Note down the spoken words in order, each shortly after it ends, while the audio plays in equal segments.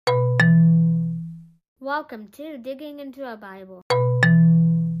Welcome to Digging into a Bible.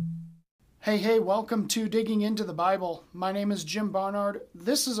 Hey, welcome to Digging into the Bible. My name is Jim Barnard.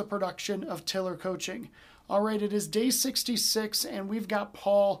 This is a production of Tiller Coaching. All right, it is day 66, and we've got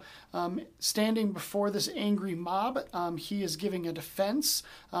Paul standing before this angry mob. He is giving a defense.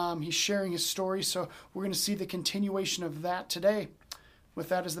 He's sharing his story, so we're going to see the continuation of that today. With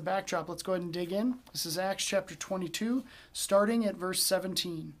that as the backdrop, let's go ahead and dig in. This is Acts chapter 22, starting at verse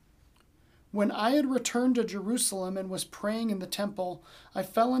 17. When I had returned to Jerusalem and was praying in the temple, I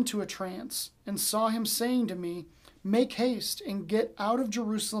fell into a trance and saw him saying to me, "Make haste and get out of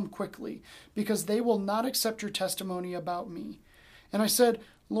Jerusalem quickly, because they will not accept your testimony about me." And I said,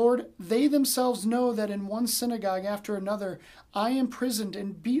 "Lord, they themselves know that in one synagogue after another I imprisoned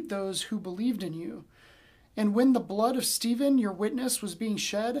and beat those who believed in you. And when the blood of Stephen, your witness, was being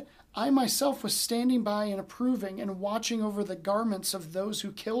shed, I myself was standing by and approving and watching over the garments of those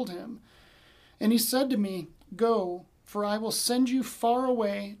who killed him. And he said to me, 'Go, for I will send you far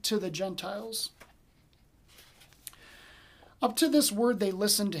away to the Gentiles.'" Up to this word they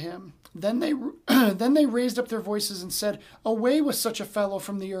listened to him. Then they raised up their voices and said, "Away with such a fellow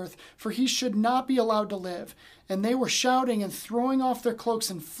from the earth, for he should not be allowed to live." And they were shouting and throwing off their cloaks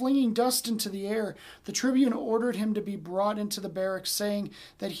and flinging dust into the air. The tribune ordered him to be brought into the barracks, saying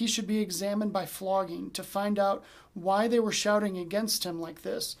that he should be examined by flogging, to find out why they were shouting against him like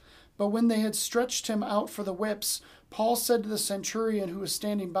this. But when they had stretched him out for the whips, Paul said to the centurion who was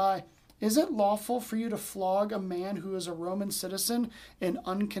standing by, "Is it lawful for you to flog a man who is a Roman citizen and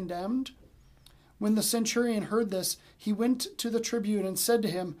uncondemned?" When the centurion heard this, he went to the tribune and said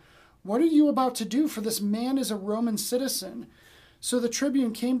to him, "What are you about to do? For this man is a Roman citizen." So the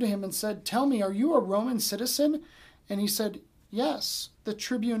tribune came to him and said, "Tell me, are you a Roman citizen?" And he said, "Yes." The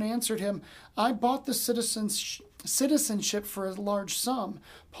tribune answered him, "I bought the citizenship for a large sum."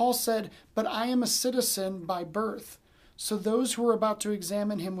 Paul said, "But I am a citizen by birth." So those who were about to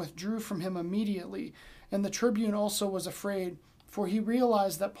examine him withdrew from him immediately, and the tribune also was afraid, for he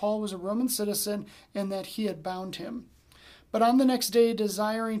realized that Paul was a Roman citizen and that he had bound him. But on the next day,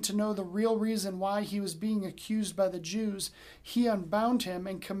 desiring to know the real reason why he was being accused by the Jews, he unbound him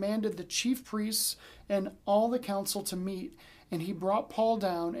and commanded the chief priests and all the council to meet, and he brought Paul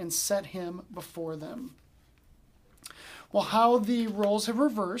down and set him before them. Well, how the roles have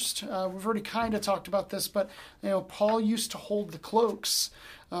reversed. We've already kind of talked about this, but Paul used to hold the cloaks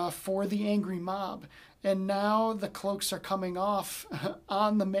for the angry mob, and now the cloaks are coming off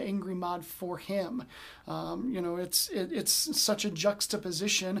on the angry mob for him. It's such a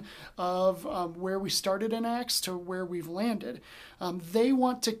juxtaposition of where we started in Acts to where we've landed. They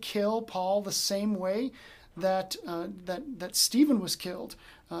want to kill Paul the same way that Stephen was killed.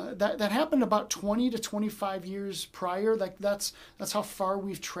 That happened about 20 to 25 years prior. That's how far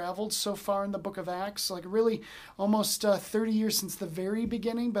we've traveled so far in the book of Acts. Really almost 30 years since the very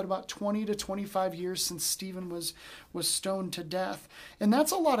beginning, but about 20 to 25 years since Stephen was stoned to death. And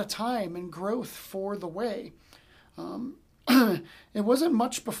that's a lot of time and growth for the way. It wasn't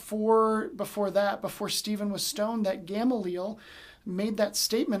much before Stephen was stoned, that Gamaliel made that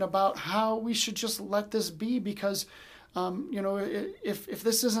statement about how we should just let this be, because if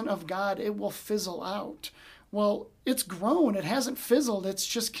this isn't of God, it will fizzle out. Well, it's grown. It hasn't fizzled. It's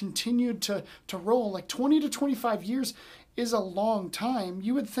just continued to roll. 20 to 25 years is a long time.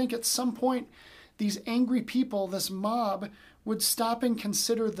 You would think at some point these angry people, this mob, would stop and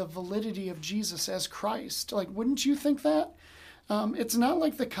consider the validity of Jesus as Christ. Wouldn't you think that? It's not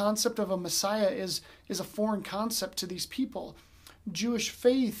like the concept of a Messiah is a foreign concept to these people. Jewish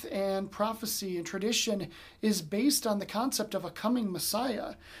faith and prophecy and tradition is based on the concept of a coming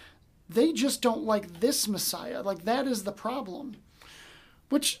Messiah. They just don't like this Messiah. That is the problem,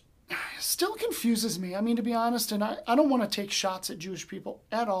 which still confuses me. To be honest, and I don't want to take shots at Jewish people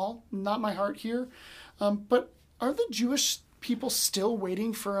at all. Not my heart here. But are the Jewish people still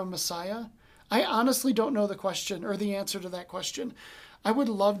waiting for a Messiah? I honestly don't know the question or the answer to that question. I would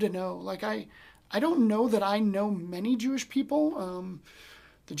love to know. I don't know that I know many Jewish people.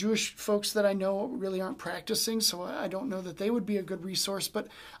 The Jewish folks that I know really aren't practicing, so I don't know that they would be a good resource. But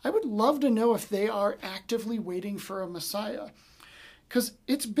I would love to know if they are actively waiting for a Messiah, because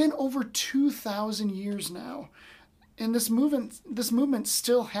it's been over 2,000 years now, and this movement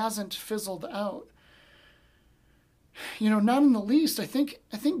still hasn't fizzled out. Not in the least. I think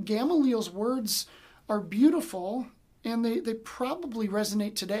Gamaliel's words are beautiful. And they probably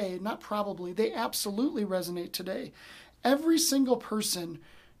resonate today. Not probably, they absolutely resonate today. Every single person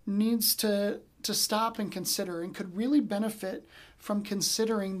needs to stop and consider, and could really benefit from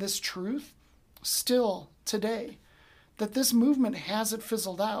considering this truth still today. that this movement hasn't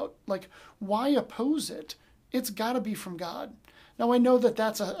fizzled out. Like, why oppose it? It's got to be from God. Now, I know that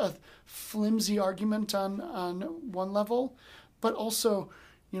that's a flimsy argument on one level, but also,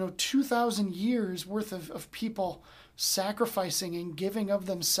 2,000 years worth of people sacrificing and giving of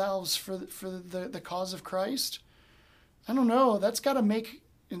themselves for the cause of Christ. I don't know. That's got to make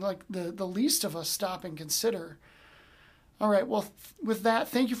the least of us stop and consider. All right, well, with that,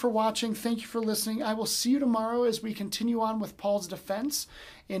 thank you for watching. Thank you for listening. I will see you tomorrow as we continue on with Paul's defense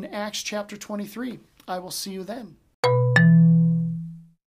in Acts chapter 23. I will see you then.